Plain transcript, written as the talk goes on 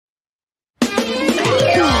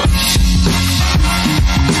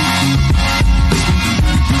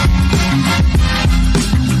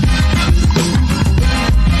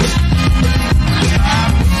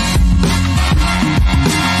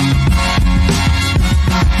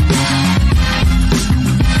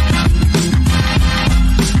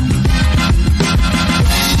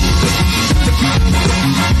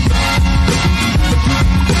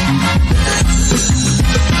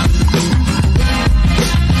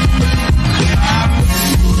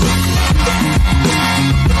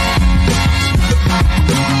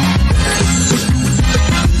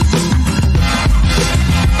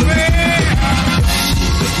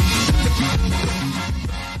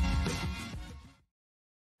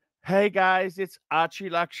Hey guys, it's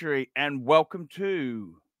Archie Luxury and welcome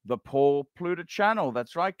to the Paul Pluta channel.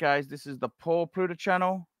 That's right, guys. This is the Paul Pluta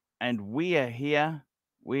channel and we are here.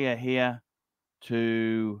 We are here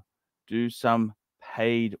to do some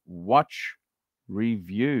paid watch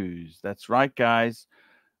reviews. That's right, guys.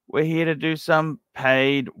 We're here to do some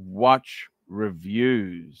paid watch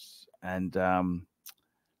reviews. And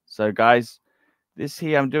so, guys, this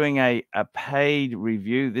here, I'm doing a paid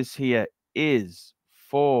review. This here is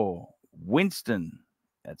for Winston.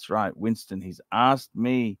 That's right, Winston. He's asked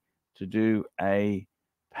me to do a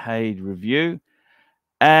paid review.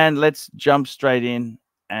 And let's jump straight in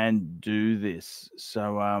and do this.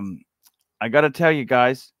 So I got to tell you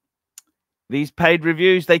guys, these paid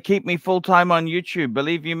reviews, they keep me full-time on YouTube.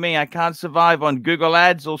 Believe you me, I can't survive on Google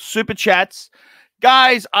Ads or Super Chats.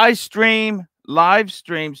 Guys, I stream live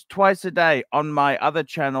streams twice a day on my other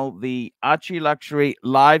channel, the Archie Luxury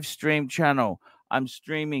live stream channel. I'm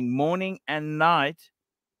streaming morning and night.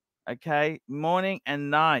 Okay, morning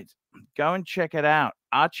and night. Go and check it out.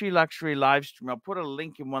 Archie Luxury live stream. I'll put a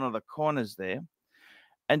link in one of the corners there.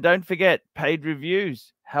 And don't forget, paid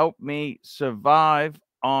reviews help me survive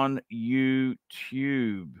on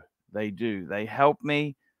YouTube. They do. They help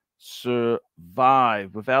me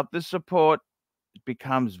survive. Without the support, it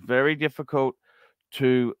becomes very difficult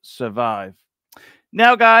to survive.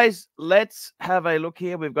 Now, guys, let's have a look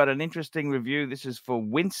here. We've got an interesting review. This is for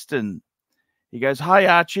Winston. He goes, "Hi,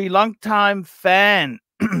 Archie, long-time fan."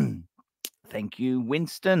 Thank you,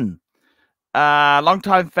 Winston.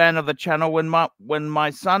 Long-time fan of the channel. When my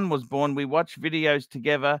son was born, we watched videos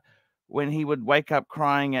together when he would wake up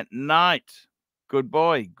crying at night. Good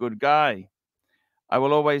boy, good guy. I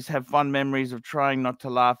will always have fond memories of trying not to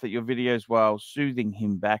laugh at your videos while soothing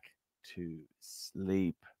him back to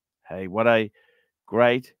sleep. Hey, what a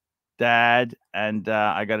great dad. And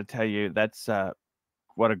I got to tell you, that's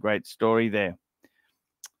what a great story there.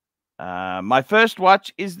 My first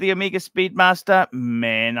watch is the Omega Speedmaster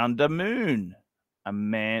Man on the Moon. A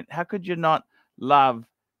man. How could you not love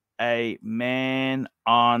a man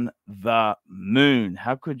on the moon?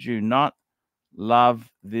 How could you not love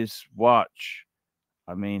this watch?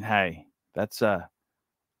 I mean, hey, that's a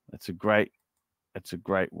great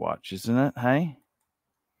watch, isn't it? Hey,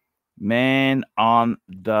 Man on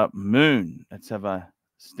the Moon. Let's have a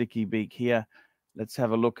sticky beak here. Let's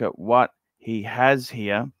have a look at what he has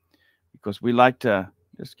here, because we like to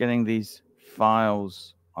just getting these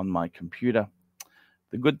files on my computer.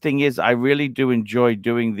 The good thing is I really do enjoy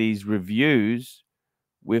doing these reviews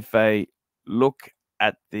with a look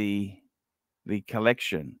at the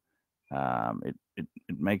collection. It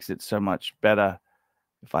makes it so much better.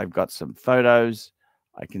 If I've got some photos,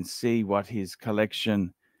 I can see what his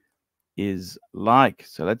collection is like.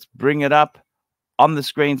 So let's bring it up on the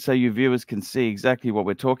screen so you viewers can see exactly what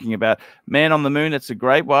we're talking about. Man on the Moon, it's a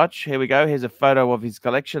great watch. Here we go. Here's a photo of his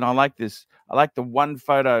collection. I like this. I like the one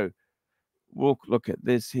photo. Look at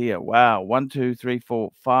this here. Wow. 1, 2, 3,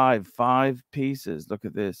 4, 5. 5 pieces. Look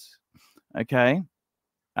at this. Okay.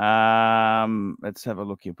 Let's have a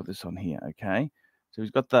look here. Put this on here. Okay. So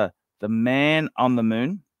he's got the Man on the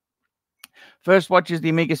Moon. First watch is the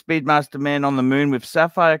Omega Speedmaster Man on the Moon with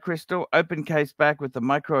sapphire crystal, open case back with the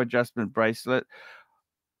micro adjustment bracelet,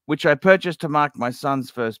 which I purchased to mark my son's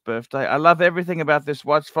first birthday. I love everything about this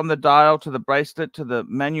watch, from the dial to the bracelet to the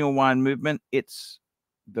manual wind movement. It's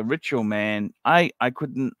the ritual, man. I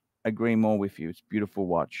couldn't agree more with you. It's a beautiful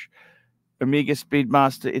watch. Omega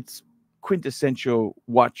Speedmaster, it's quintessential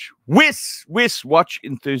watch. Whiz watch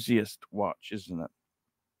enthusiast watch, isn't it?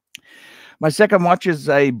 My second watch is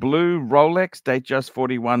a blue Rolex, date just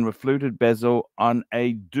 41, with fluted bezel on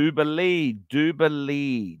a Jubilee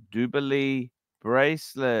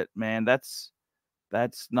bracelet. Man, that's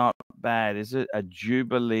not bad, is it? A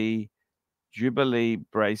Jubilee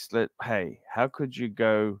bracelet. Hey, how could you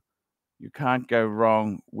go? You can't go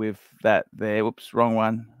wrong with that there. Whoops, wrong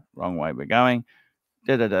one. Wrong way we're going.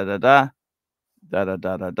 Da da da da da da da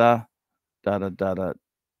da da da da da da da.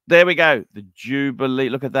 There we go. The Jubilee.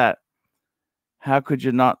 Look at that. How could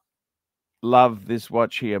you not love this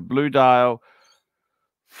watch here? Blue dial.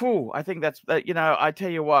 Phew, I think that's, you know, I tell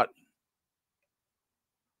you what.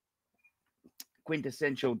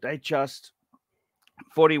 Quintessential Datejust,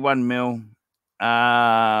 41 mil,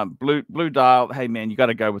 blue dial. Hey man, you got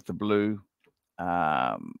to go with the blue.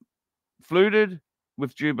 Fluted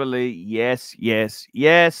with Jubilee. Yes.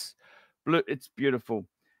 Blue. It's beautiful.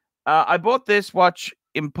 I bought this watch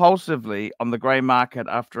impulsively on the grey market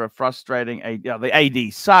after a frustrating the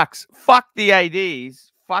AD sucks. Fuck the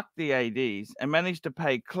ADs, and managed to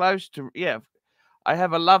pay close to, I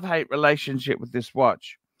have a love-hate relationship with this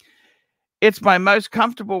watch. It's my most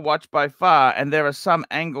comfortable watch by far, and there are some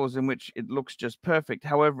angles in which it looks just perfect.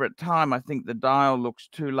 However, at time, I think the dial looks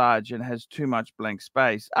too large and has too much blank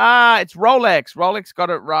space. Ah, it's Rolex. Rolex got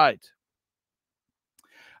it right.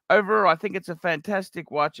 Overall, I think it's a fantastic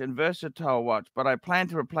watch and versatile watch, but I plan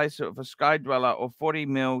to replace it with a Sky Dweller or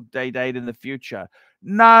 40mm day date in the future.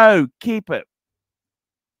 No, keep it.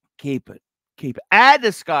 Keep it. Keep it. Add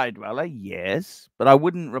a Sky Dweller, yes, but I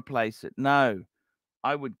wouldn't replace it. No,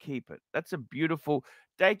 I would keep it. That's a beautiful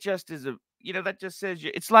Datejust is a, you know, that just says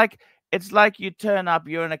you, it's like you turn up,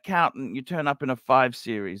 you're an accountant, you turn up in a 5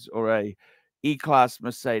 Series or a E-Class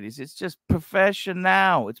Mercedes. It's just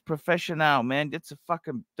professional. It's professional, man. It's a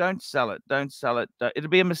fucking, don't sell it. Don't sell it.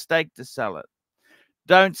 It'll be a mistake to sell it.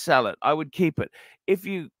 Don't sell it. I would keep it. If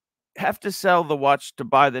you have to sell the watch to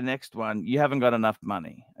buy the next one, you haven't got enough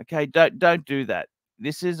money. Okay? Don't do that.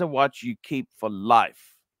 This is a watch you keep for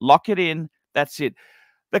life. Lock it in. That's it.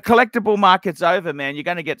 The collectible market's over, man. You're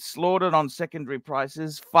going to get slaughtered on secondary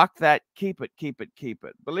prices. Fuck that. Keep it, keep it, keep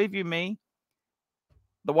it. Believe you me,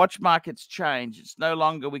 the watch market's changed. It's no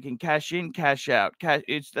longer we can cash in, cash out.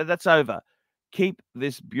 That's over. Keep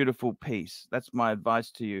this beautiful piece. That's my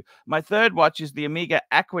advice to you. My third watch is the Omega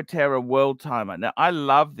Aquaterra World Timer. Now, I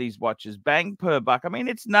love these watches. Bang per buck. I mean,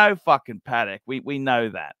 it's no fucking Patek. We know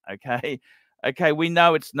that, okay? Okay, we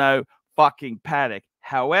know it's no fucking Patek.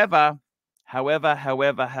 However,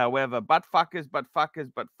 but fuckers,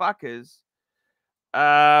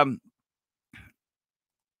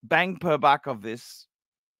 bang per buck of this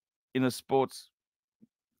in a sports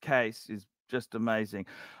case is just amazing.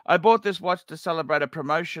 I bought this watch to celebrate a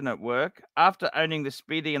promotion at work. After owning the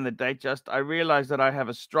Speedy and the Datejust, I realized that I have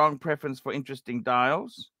a strong preference for interesting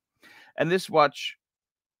dials, and this watch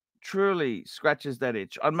truly scratches that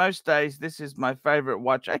itch. On most days, this is my favorite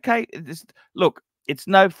watch. Okay, look, it's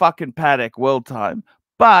no fucking Patek World Time,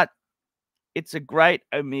 but it's a great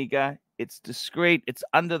Omega. It's discreet. It's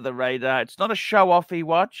under the radar. It's not a show-offy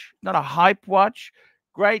watch, not a hype watch.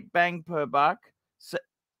 Great bang per buck. So,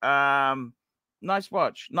 nice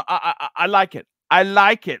watch. No, I like it. I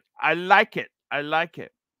like it. I like it. I like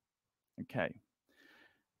it. Okay.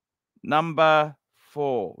 Number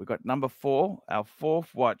 4. We've got number 4, our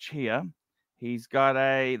fourth watch here. He's got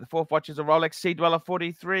the fourth watch is a Rolex Sea Dweller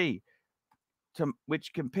 43,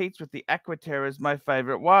 which competes with the Aquaterra as my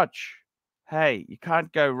favorite watch. Hey, you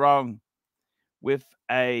can't go wrong with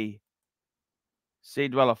a Sea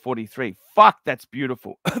Dweller 43. Fuck, that's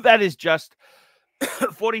beautiful. That is just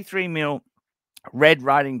 43mm red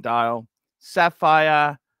writing dial,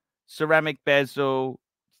 sapphire, ceramic bezel.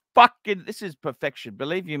 Fucking, this is perfection.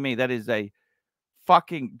 Believe you me, that is a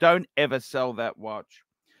fucking, don't ever sell that watch.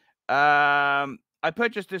 I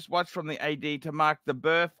purchased this watch from the AD to mark the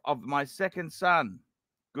birth of my second son.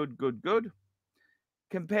 Good, good, good.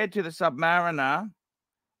 Compared to the Submariner,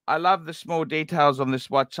 I love the small details on this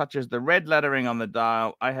watch, such as the red lettering on the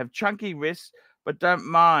dial. I have chunky wrists, but don't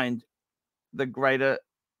mind the greater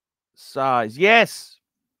size. Yes,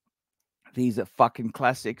 these are fucking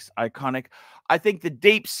classics, iconic. I think the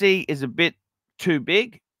Deep Sea is a bit too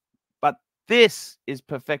big, but this is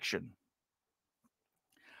perfection.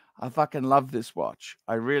 I fucking love this watch.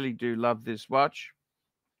 I really do love this watch.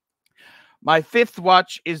 My fifth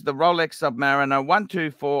watch is the Rolex Submariner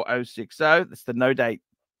 124060. That's the no date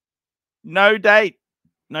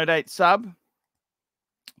sub. You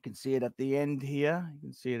can see it at the end here. You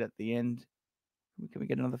can see it at the end. Can we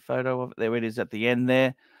get another photo of it? There it is at the end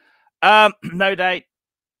there. No date.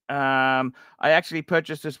 I actually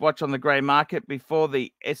purchased this watch on the grey market before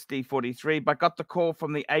the SD43, but got the call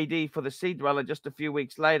from the AD for the Sea Dweller just a few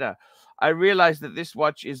weeks later. I realized that this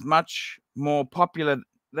watch is much more popular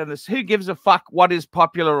than this. Who gives a fuck what is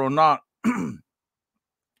popular or not?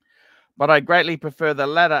 But I greatly prefer the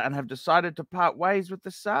latter and have decided to part ways with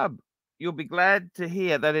the sub. You'll be glad to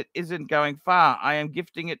hear that it isn't going far. I am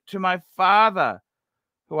gifting it to my father,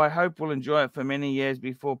 who I hope will enjoy it for many years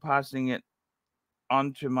before passing it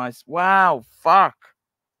on to my... Wow, fuck.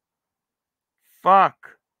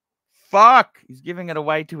 He's giving it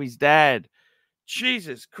away to his dad.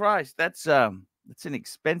 Jesus Christ, that's an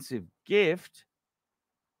expensive gift.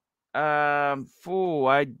 Fool,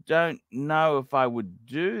 I don't know if I would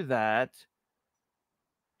do that.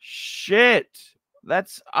 Shit.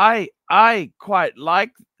 That's I quite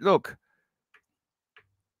like. Look.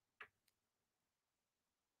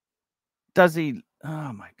 Does he?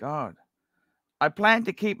 Oh my God. I plan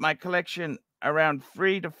to keep my collection around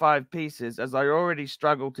 3 to 5 pieces, as I already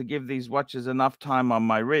struggle to give these watches enough time on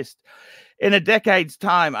my wrist. In a decade's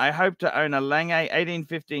time, I hope to own a Lange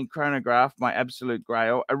 1815 chronograph, my absolute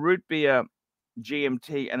grail, a root beer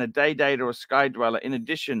GMT, and a day date or a Sky Dweller, in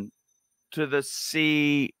addition to the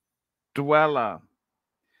Sea Dweller.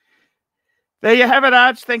 There you have it,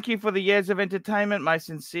 Arch. Thank you for the years of entertainment. My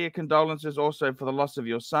sincere condolences also for the loss of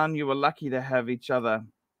your son. You were lucky to have each other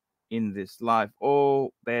in this life.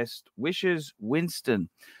 All best wishes, Winston.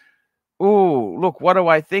 Oh, look, what do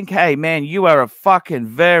I think? Hey, man, you are a fucking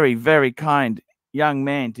very, very kind young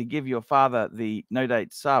man to give your father the no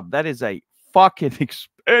date sub. That is a fucking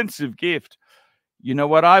expensive gift. You know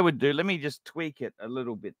what I would do? Let me just tweak it a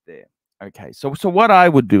little bit there. Okay, so what I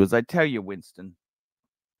would do is I tell you, Winston,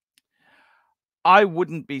 I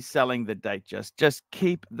wouldn't be selling the date just. Just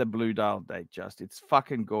keep the blue dial date just. It's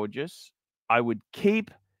fucking gorgeous. I would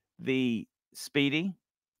keep the Speedy,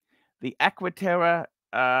 the Aquaterra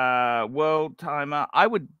World Timer. I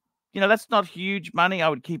would, that's not huge money. I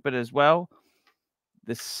would keep it as well.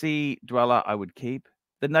 The Sea Dweller, I would keep.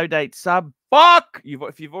 The no date sub. Fuck!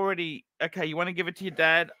 If you've already, okay, you want to give it to your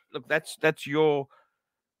dad. Look, that's your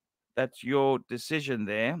decision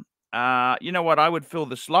there. You know what I would fill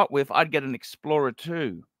the slot with? I'd get an Explorer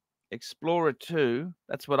 2. Explorer 2,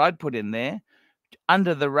 that's what I'd put in there.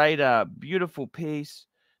 Under the radar, beautiful piece,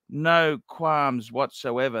 no qualms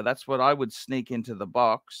whatsoever. That's what I would sneak into the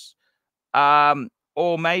box.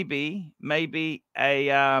 Or maybe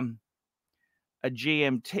a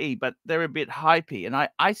GMT, but they're a bit hypey. And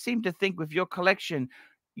I seem to think with your collection,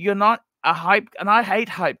 you're not a hype, and I hate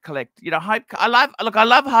hype collect. Hype.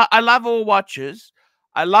 I love all watches.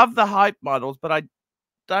 I love the hype models, but I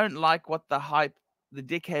don't like the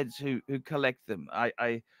dickheads who collect them.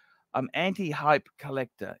 I'm anti-hype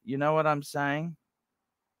collector. You know what I'm saying?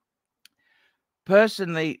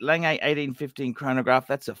 Personally, Lange 1815 chronograph,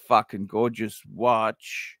 that's a fucking gorgeous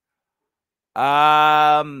watch.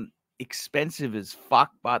 Expensive as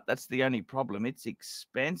fuck, but that's the only problem. It's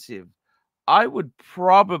expensive. I would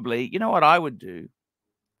probably, you know what I would do?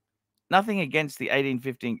 Nothing against the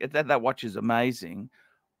 1815. That watch is amazing.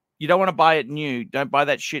 You don't want to buy it new. Don't buy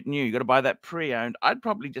that shit new. You got to buy that pre-owned. I'd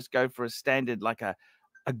probably just go for a standard, like a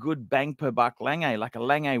good bang per buck Lange, like a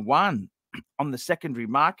Lange 1 on the secondary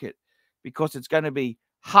market, because it's going to be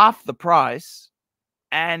half the price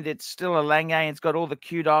and it's still a Lange and it's got all the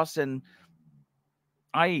kudos, and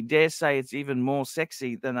I dare say it's even more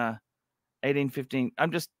sexy than a 1815.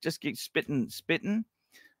 I'm just spitballing.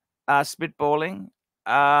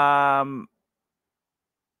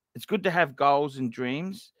 It's good to have goals and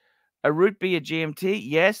dreams. A Root Beer GMT,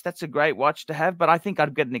 yes, that's a great watch to have, but I think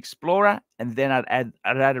I'd get an Explorer and then I'd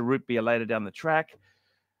add a Root Beer later down the track.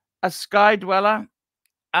 A Sky Dweller,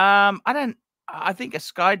 I think a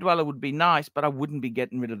Sky Dweller would be nice, but I wouldn't be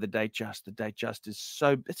getting rid of the Datejust. The Datejust is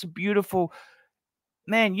it's a beautiful,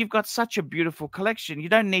 man, you've got such a beautiful collection. You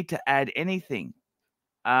don't need to add anything.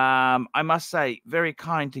 I must say, very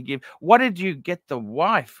kind to give. What did you get the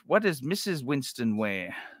wife? What does Mrs. Winston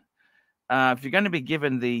wear? If you're going to be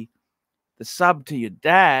given the sub to your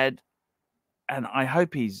dad, and I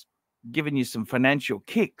hope he's given you some financial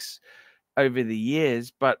kicks over the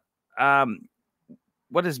years, but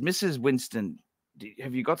what is Mrs. Winston?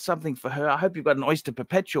 Have you got something for her? I hope you've got an Oyster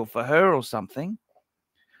Perpetual for her or something.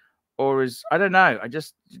 Or I don't know. I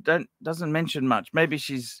just doesn't mention much. Maybe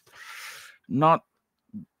she's not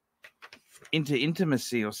into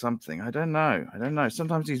intimacy or something. I don't know.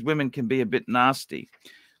 Sometimes these women can be a bit nasty,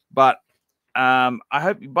 but I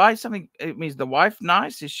hope you buy something. It means the wife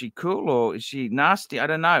nice. Is she cool or is she nasty? I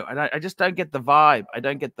don't know. I just don't get the vibe. I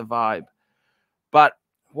don't get the vibe. But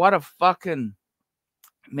what a fucking,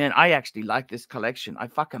 man, I actually like this collection. I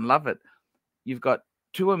fucking love it. You've got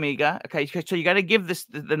 2 Omega. Okay, so you're going to give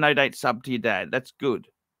the no date sub to your dad. That's good.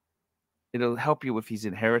 It'll help you with his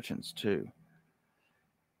inheritance too.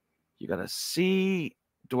 You got a Sea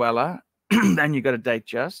Dweller, and you got a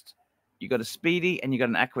Datejust. You got a Speedy, and you got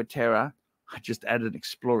an Aquaterra. I just added an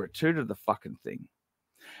Explorer 2 to the fucking thing.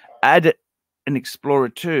 Add an Explorer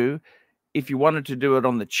 2. If you wanted to do it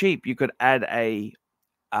on the cheap, you could add a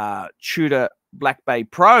Tudor Black Bay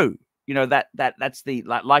Pro. You know, that's the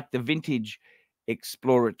like the vintage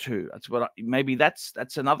Explorer 2. That's what maybe that's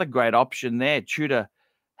another great option there. Tudor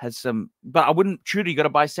has some, but I wouldn't. Tudor, you got to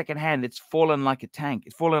buy secondhand. It's fallen like a tank.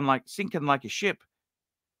 It's fallen like sinking like a ship.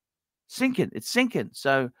 It's sinking.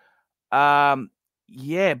 So,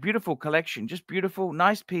 yeah, beautiful collection. Just beautiful,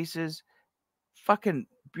 nice pieces. Fucking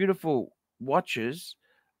beautiful watches.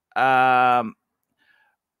 I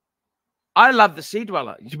love the Sea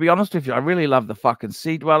Dweller. To be honest with you, I really love the fucking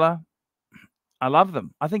Sea Dweller. I love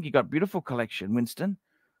them. I think you got beautiful collection, Winston.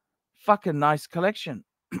 Fucking nice collection.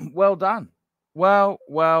 Well done. Well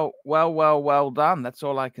done. That's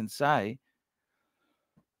all I can say.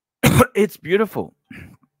 It's beautiful.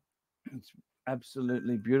 It's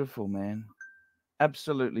absolutely beautiful, man.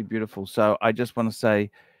 Absolutely beautiful. So I just want to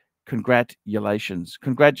say congratulations.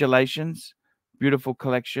 Congratulations. Beautiful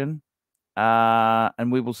collection.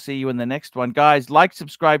 And we will see you in the next one. Guys, like,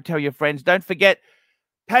 subscribe, tell your friends. Don't forget,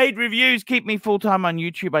 paid reviews keep me full-time on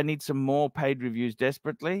YouTube. I need some more paid reviews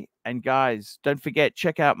desperately. And guys, don't forget,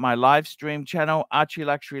 check out my live stream channel, Archie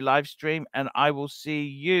Luxury live stream, and I will see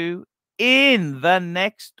you in the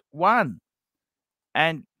next one.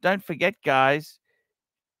 And don't forget, guys,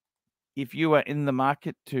 if you are in the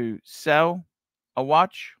market to sell a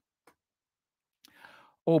watch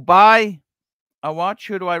or buy a watch,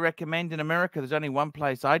 who do I recommend in America? There's only one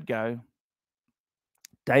place I'd go.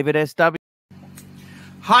 David SW.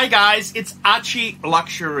 Hi guys, it's Archie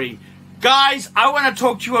Luxury. Guys, I want to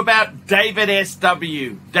talk to you about David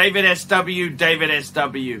SW. David SW, David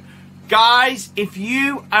SW. Guys, if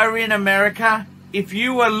you are in America, if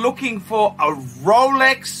you are looking for a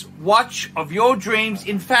Rolex watch of your dreams,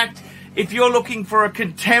 in fact, if you're looking for a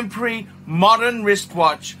contemporary modern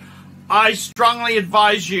wristwatch, I strongly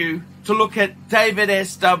advise you to look at David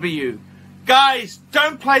SW. Guys,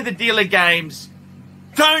 don't play the dealer games.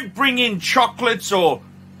 Don't bring in chocolates or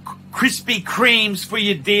Krispy Kremes for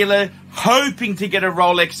your dealer hoping to get a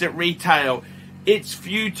Rolex at retail. It's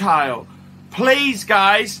futile. Please,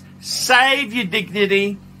 guys, save your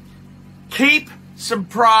dignity. Keep some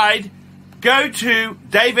pride. Go to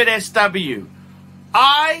David SW.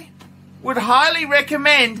 I would highly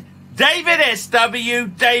recommend David SW,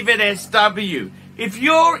 David SW. If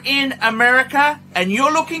you're in America and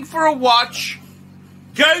you're looking for a watch,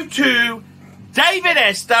 go to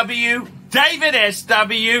David SW, David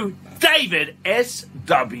SW, David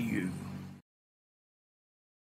SW.